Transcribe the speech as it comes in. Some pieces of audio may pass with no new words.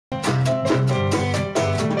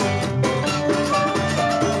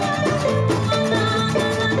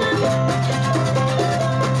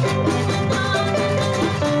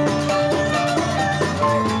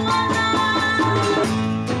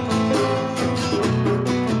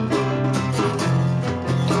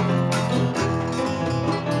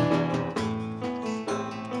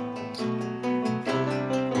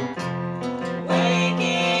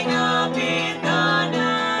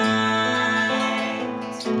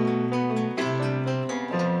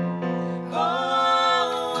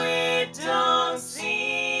Oh, it don't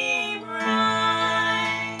seem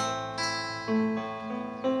right.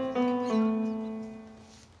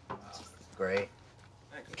 Great.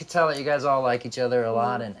 You can tell that you guys all like each other a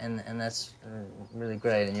lot, and that's really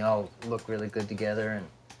great. And you all look really good together,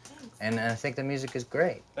 and I think the music is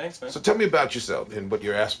great. Thanks, man. So tell me about yourself and what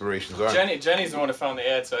your aspirations are. Jenny's the one who found the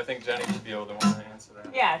ad, so I think Jenny should be able to want to answer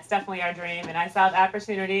that. Yeah, it's definitely our dream, and I saw the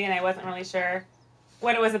opportunity, and I wasn't really sure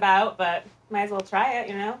what it was about, but might as well try it,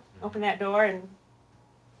 you know? Open that door and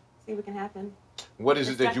see what can happen. What is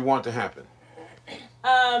it that you want to happen?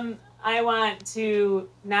 I want to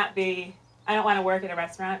not be, I don't want to work at a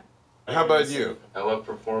restaurant. How about you? I love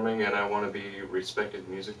performing, and I want to be respected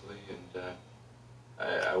musically, and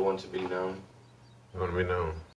I want to be known. You want to be known?